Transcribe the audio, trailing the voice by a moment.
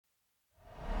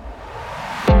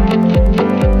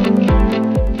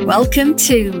Welcome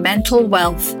to Mental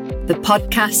Wealth, the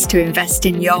podcast to invest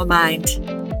in your mind.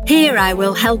 Here I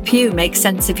will help you make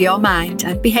sense of your mind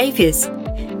and behaviours,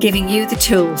 giving you the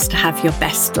tools to have your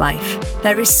best life.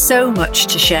 There is so much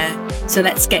to share, so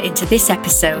let's get into this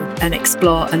episode and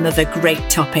explore another great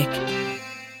topic.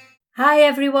 Hi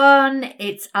everyone,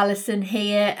 it's Alison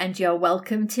here and you're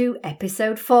welcome to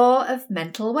episode 4 of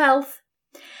Mental Wealth.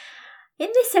 In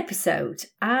this episode,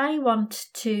 I want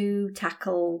to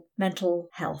tackle mental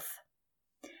health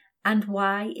and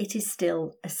why it is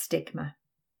still a stigma.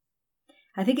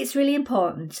 I think it's really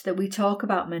important that we talk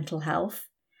about mental health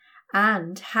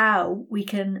and how we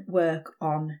can work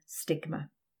on stigma.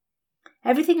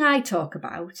 Everything I talk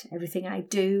about, everything I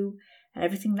do, and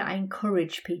everything that I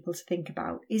encourage people to think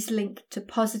about is linked to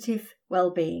positive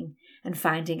well-being and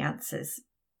finding answers.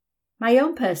 My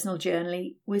own personal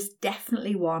journey was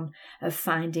definitely one of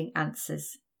finding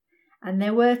answers, and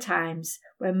there were times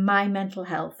when my mental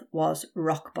health was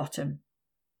rock bottom.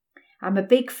 I'm a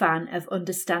big fan of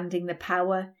understanding the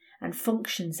power and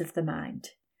functions of the mind.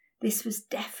 This was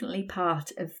definitely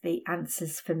part of the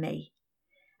answers for me.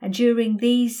 And during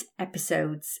these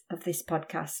episodes of this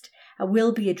podcast, I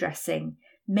will be addressing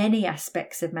many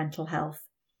aspects of mental health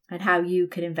and how you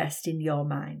can invest in your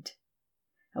mind.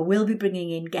 I will be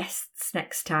bringing in guests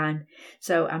next time,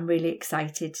 so I'm really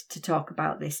excited to talk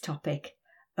about this topic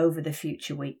over the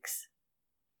future weeks.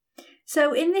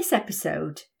 So in this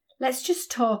episode, let's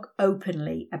just talk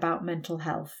openly about mental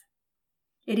health.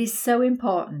 It is so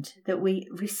important that we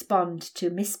respond to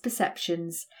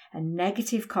misperceptions and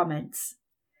negative comments.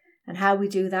 And how we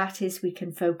do that is we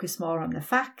can focus more on the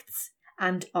facts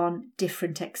and on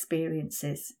different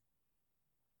experiences.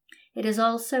 It is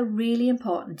also really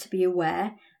important to be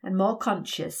aware and more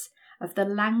conscious of the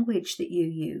language that you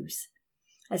use,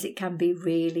 as it can be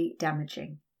really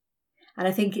damaging. And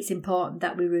I think it's important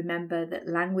that we remember that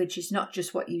language is not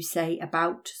just what you say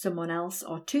about someone else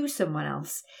or to someone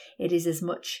else. It is as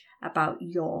much about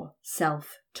your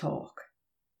self-talk.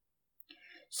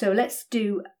 So let's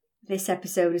do this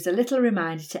episode as a little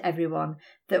reminder to everyone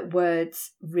that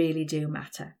words really do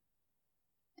matter.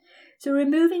 So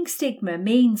removing stigma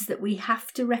means that we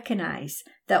have to recognise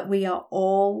that we are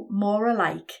all more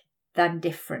alike than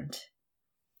different.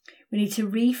 We need to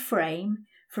reframe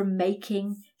from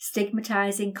making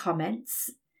stigmatising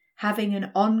comments, having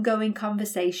an ongoing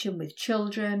conversation with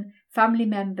children, family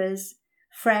members,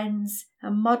 friends,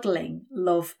 and modelling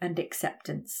love and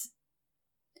acceptance.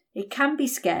 It can be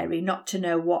scary not to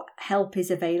know what help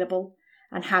is available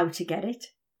and how to get it.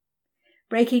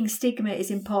 Breaking stigma is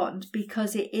important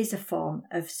because it is a form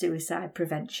of suicide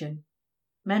prevention.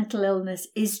 Mental illness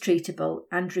is treatable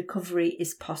and recovery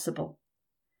is possible.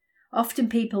 Often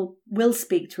people will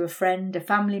speak to a friend, a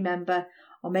family member,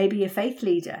 or maybe a faith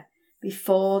leader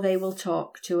before they will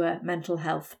talk to a mental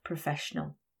health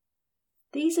professional.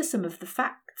 These are some of the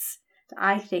facts that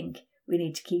I think we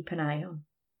need to keep an eye on.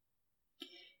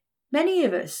 Many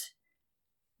of us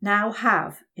now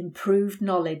have improved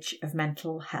knowledge of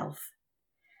mental health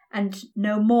and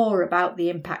know more about the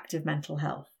impact of mental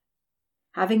health.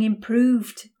 Having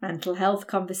improved mental health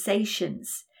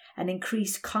conversations and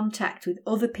increased contact with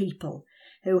other people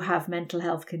who have mental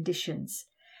health conditions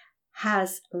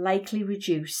has likely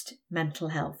reduced mental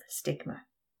health stigma.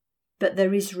 But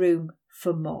there is room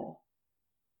for more.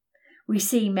 We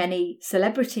see many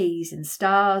celebrities and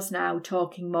stars now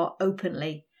talking more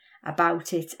openly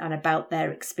about it and about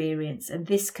their experience, and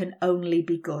this can only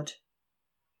be good.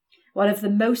 One of the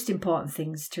most important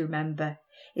things to remember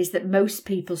is that most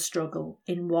people struggle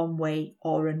in one way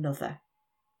or another.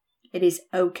 It is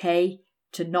okay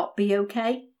to not be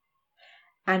okay,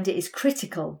 and it is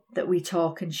critical that we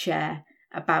talk and share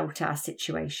about our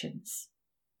situations.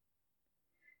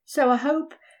 So I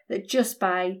hope that just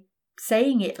by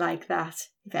saying it like that,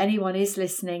 if anyone is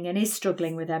listening and is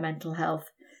struggling with their mental health,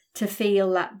 to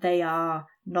feel that they are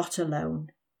not alone.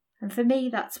 And for me,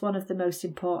 that's one of the most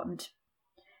important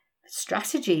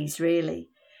strategies, really.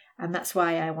 And that's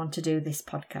why I want to do this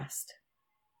podcast.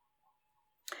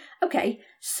 Okay,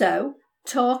 so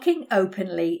talking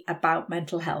openly about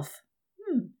mental health.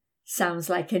 Sounds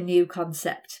like a new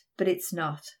concept, but it's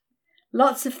not.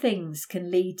 Lots of things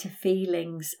can lead to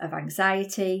feelings of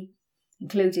anxiety,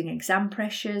 including exam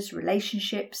pressures,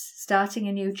 relationships, starting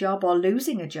a new job or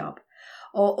losing a job,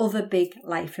 or other big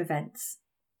life events.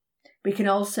 We can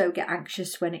also get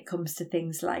anxious when it comes to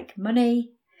things like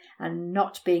money and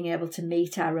not being able to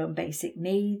meet our own basic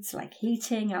needs like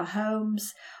heating our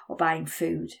homes or buying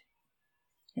food.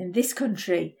 In this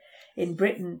country, in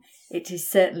Britain,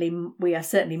 we are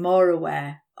certainly more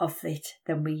aware of it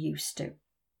than we used to.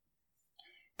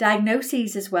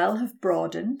 Diagnoses as well have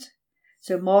broadened.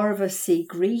 So more of us see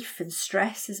grief and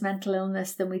stress as mental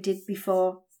illness than we did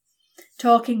before.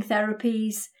 Talking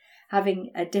therapies, having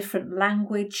a different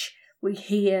language we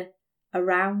hear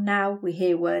around now. We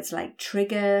hear words like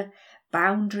trigger,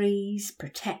 boundaries,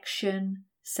 protection,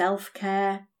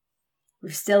 self-care.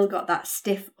 We've still got that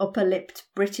stiff upper-lipped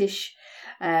British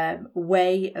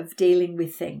way of dealing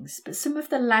with things. But some of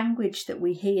the language that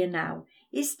we hear now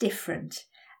is different.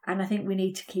 And I think we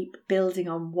need to keep building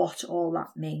on what all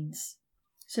that means.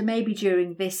 So maybe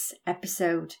during this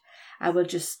episode, I will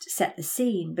just set the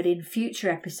scene. But in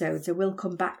future episodes, I will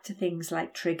come back to things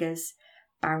like triggers,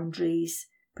 boundaries,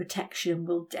 protection.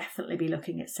 We'll definitely be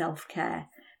looking at self-care.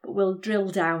 But we'll drill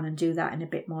down and do that in a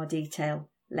bit more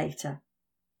detail later.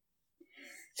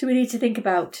 So we need to think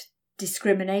about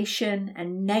discrimination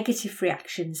and negative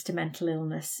reactions to mental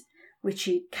illness, which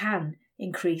can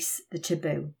increase the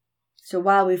taboo. So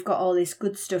while we've got all this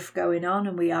good stuff going on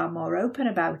and we are more open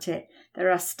about it,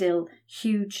 there are still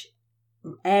huge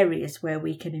areas where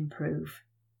we can improve.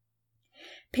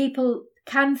 People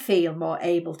can feel more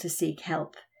able to seek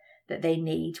help that they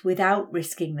need without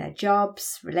risking their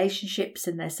jobs, relationships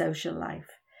and their social life.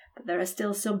 But there are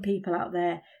still some people out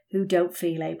there who don't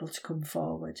feel able to come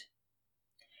forward.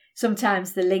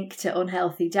 Sometimes the link to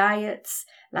unhealthy diets,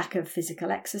 lack of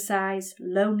physical exercise,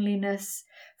 loneliness,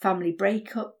 family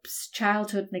breakups,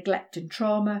 childhood neglect and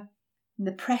trauma, and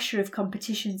the pressure of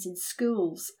competitions in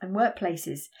schools and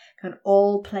workplaces can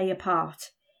all play a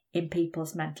part in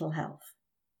people's mental health.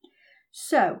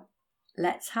 So,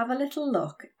 let's have a little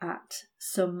look at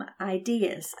some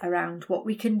ideas around what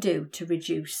we can do to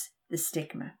reduce the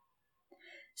stigma.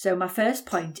 So my first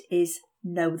point is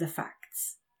know the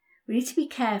facts. We need to be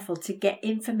careful to get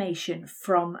information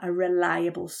from a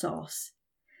reliable source.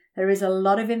 There is a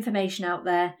lot of information out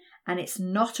there and it's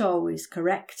not always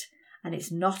correct and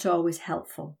it's not always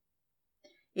helpful.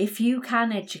 If you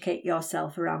can educate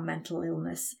yourself around mental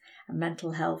illness and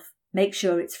mental health, make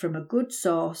sure it's from a good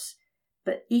source,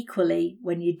 but equally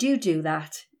when you do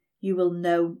that, you will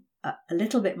know a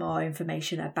little bit more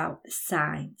information about the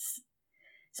signs.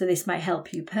 So this might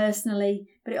help you personally,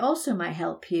 but it also might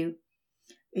help you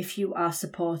if you are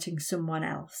supporting someone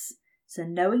else. So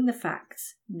knowing the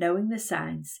facts, knowing the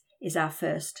signs is our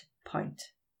first point.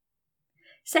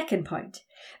 Second point,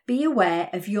 be aware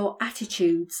of your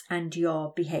attitudes and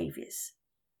your behaviours.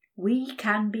 We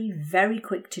can be very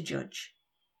quick to judge.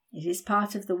 It is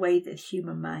part of the way that the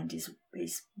human mind is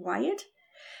wired,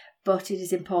 but it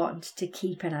is important to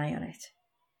keep an eye on it.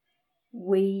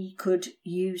 We could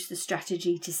use the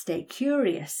strategy to stay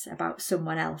curious about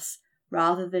someone else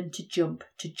rather than to jump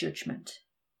to judgment.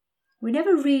 We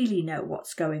never really know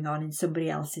what's going on in somebody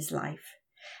else's life,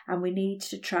 and we need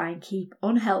to try and keep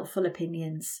unhelpful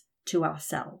opinions to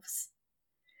ourselves.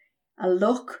 A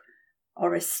look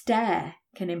or a stare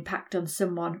can impact on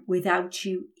someone without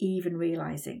you even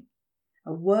realising.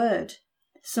 A word,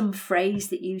 some phrase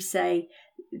that you say,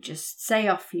 you just say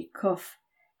off your cuff,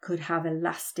 could have a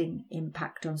lasting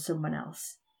impact on someone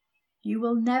else. You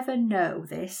will never know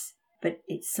this, but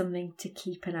it's something to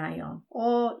keep an eye on.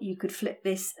 Or you could flip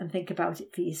this and think about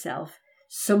it for yourself.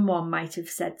 Someone might have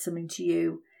said something to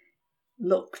you,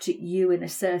 looked at you in a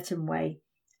certain way,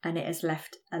 and it has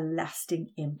left a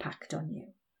lasting impact on you.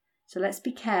 So let's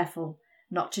be careful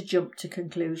not to jump to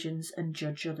conclusions and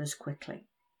judge others quickly.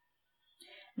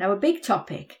 Now, a big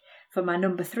topic for my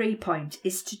number 3 point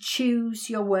is to choose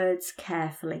your words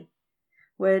carefully.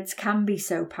 Words can be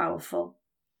so powerful.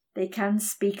 They can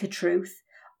speak a truth,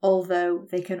 although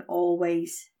they can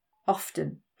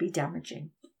often be damaging.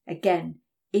 Again,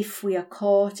 if we are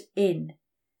caught in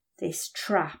this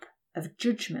trap of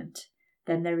judgment,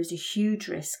 then there is a huge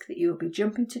risk that you will be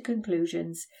jumping to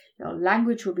conclusions, your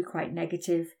language will be quite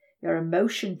negative, your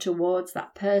emotion towards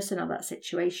that person or that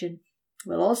situation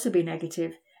will also be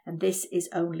negative, and this is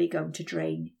only going to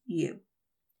drain you.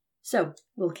 So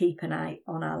we'll keep an eye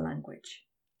on our language.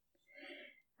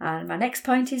 And my next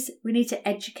point is we need to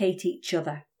educate each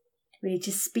other. We need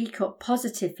to speak up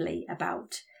positively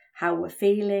about how we're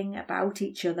feeling about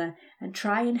each other and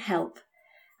try and help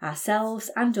ourselves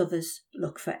and others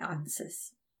look for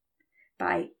answers.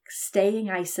 By staying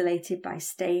isolated, by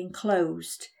staying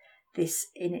closed, this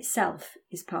in itself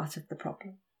is part of the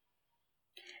problem.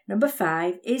 Number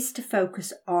 5 is to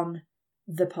focus on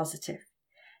the positive.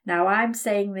 Now, I'm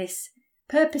saying this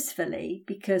purposefully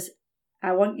because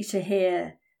I want you to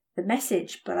hear the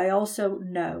message, but I also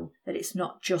know that it's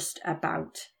not just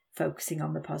about focusing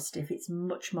on the positive. It's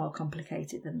much more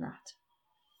complicated than that.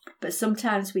 But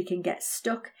sometimes we can get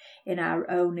stuck in our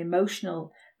own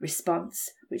emotional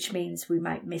response, which means we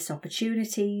might miss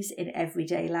opportunities in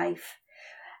everyday life.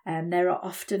 There are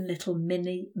often little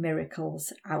mini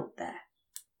miracles out there.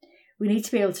 We need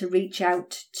to be able to reach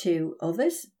out to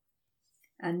others,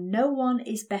 and no one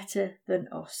is better than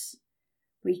us.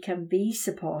 We can be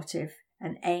supportive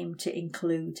and aim to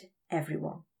include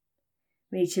everyone.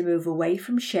 We need to move away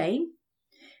from shame.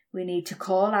 We need to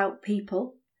call out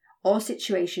people or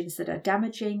situations that are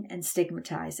damaging and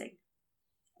stigmatising.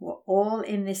 We're all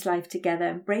in this life together,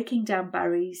 and breaking down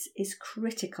barriers is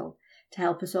critical to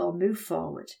help us all move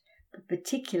forward, but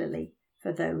particularly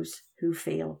for those who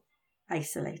feel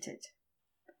isolated.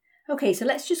 Okay, so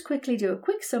let's just quickly do a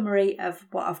quick summary of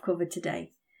what I've covered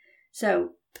today.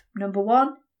 So, number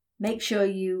 1, make sure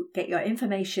you get your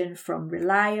information from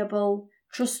reliable,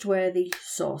 trustworthy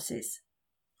sources.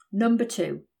 Number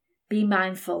 2, be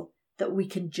mindful that we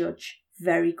can judge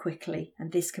very quickly,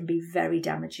 and this can be very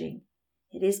damaging.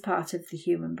 It is part of the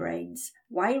human brain's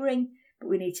wiring, but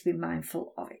we need to be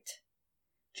mindful of it.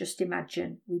 Just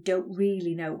imagine we don't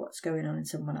really know what's going on in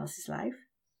someone else's life.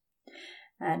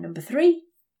 Number 3,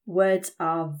 words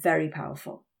are very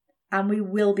powerful, and we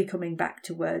will be coming back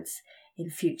to words in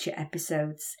future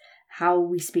episodes, how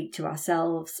we speak to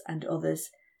ourselves and others,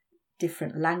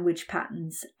 different language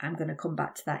patterns. I'm going to come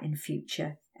back to that in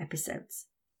future episodes.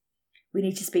 We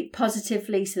need to speak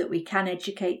positively so that we can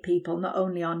educate people not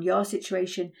only on your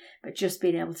situation, but just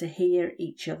being able to hear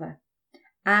each other.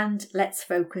 And let's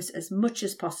focus as much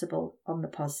as possible on the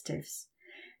positives.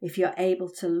 If you're able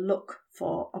to look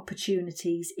for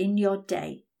opportunities in your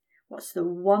day, what's the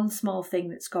one small thing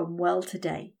that's gone well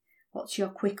today? What's your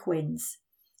quick wins?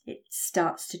 It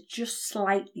starts to just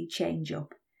slightly change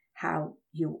up how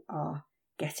you are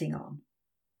getting on.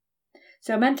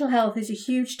 So mental health is a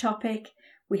huge topic.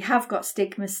 We have got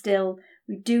stigma still.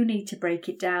 We do need to break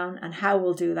it down, and how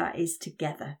we'll do that is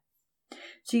together.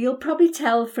 So you'll probably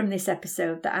tell from this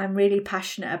episode that I'm really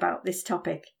passionate about this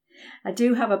topic. I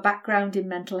do have a background in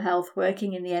mental health,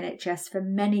 working in the NHS for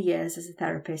many years as a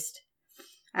therapist.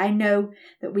 I know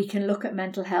that we can look at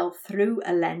mental health through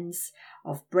a lens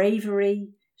of bravery,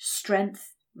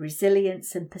 strength,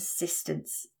 resilience and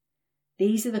persistence.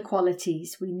 These are the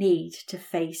qualities we need to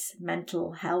face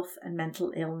mental health and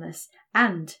mental illness,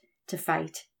 and to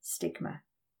fight stigma.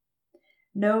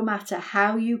 No matter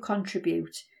how you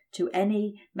contribute to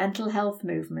any mental health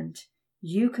movement,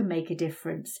 you can make a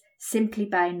difference simply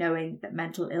by knowing that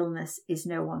mental illness is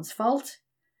no one's fault,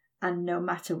 and no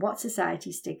matter what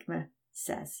society stigma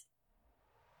says.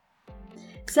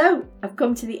 So, I've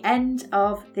come to the end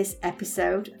of this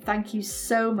episode. Thank you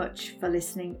so much for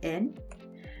listening in.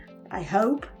 I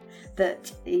hope that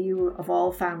you have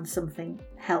all found something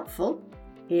helpful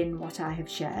in what I have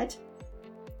shared.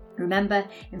 Remember,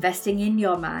 investing in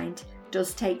your mind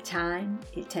does take time.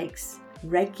 It takes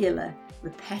regular,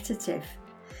 repetitive,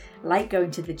 like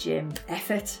going to the gym,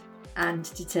 effort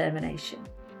and determination.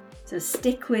 So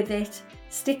stick with it,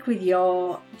 stick with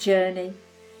your journey.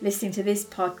 Listening to this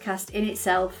podcast in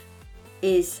itself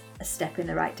is a step in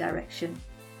the right direction.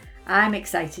 I'm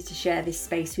excited to share this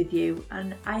space with you,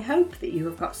 and I hope that you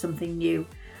have got something new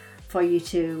for you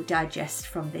to digest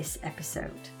from this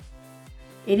episode.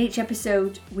 In each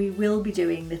episode, we will be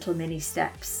doing little mini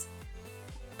steps.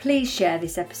 Please share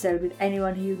this episode with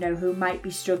anyone who you know who might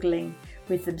be struggling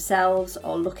with themselves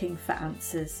or looking for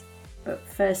answers. But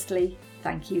firstly,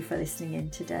 thank you for listening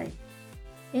in today.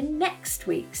 In next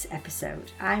week's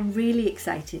episode, I'm really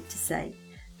excited to say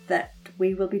that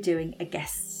we will be doing a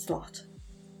guest slot.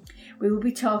 We will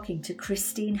be talking to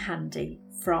Christine Handy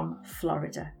from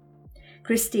Florida.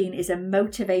 Christine is a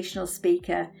motivational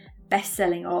speaker,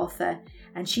 best-selling author,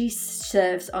 and she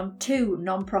serves on 2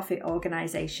 non-profit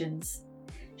organisations.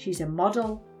 She's a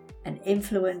model, an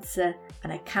influencer,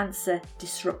 and a cancer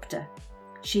disruptor.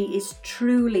 She is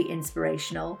truly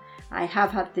inspirational. I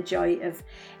have had the joy of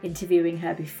interviewing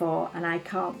her before, and I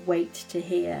can't wait to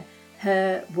hear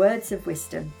her words of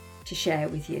wisdom to share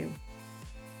with you.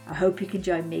 I hope you can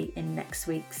join me in next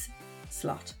week's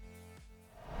slot.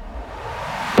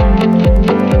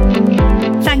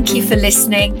 Thank you for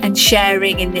listening and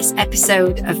sharing in this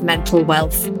episode of Mental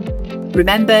Wealth.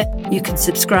 Remember, you can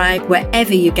subscribe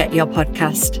wherever you get your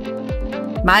podcast.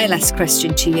 My last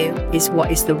question to you is,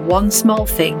 what is the one small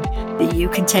thing that you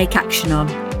can take action on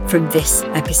from this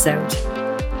episode?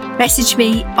 Message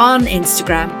me on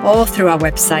Instagram or through our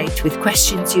website with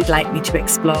questions you'd like me to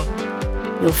explore.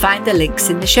 You'll find the links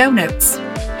in the show notes.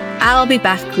 I'll be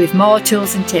back with more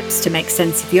tools and tips to make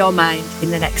sense of your mind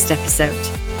in the next episode.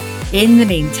 In the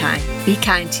meantime, be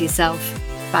kind to yourself.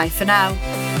 Bye for now.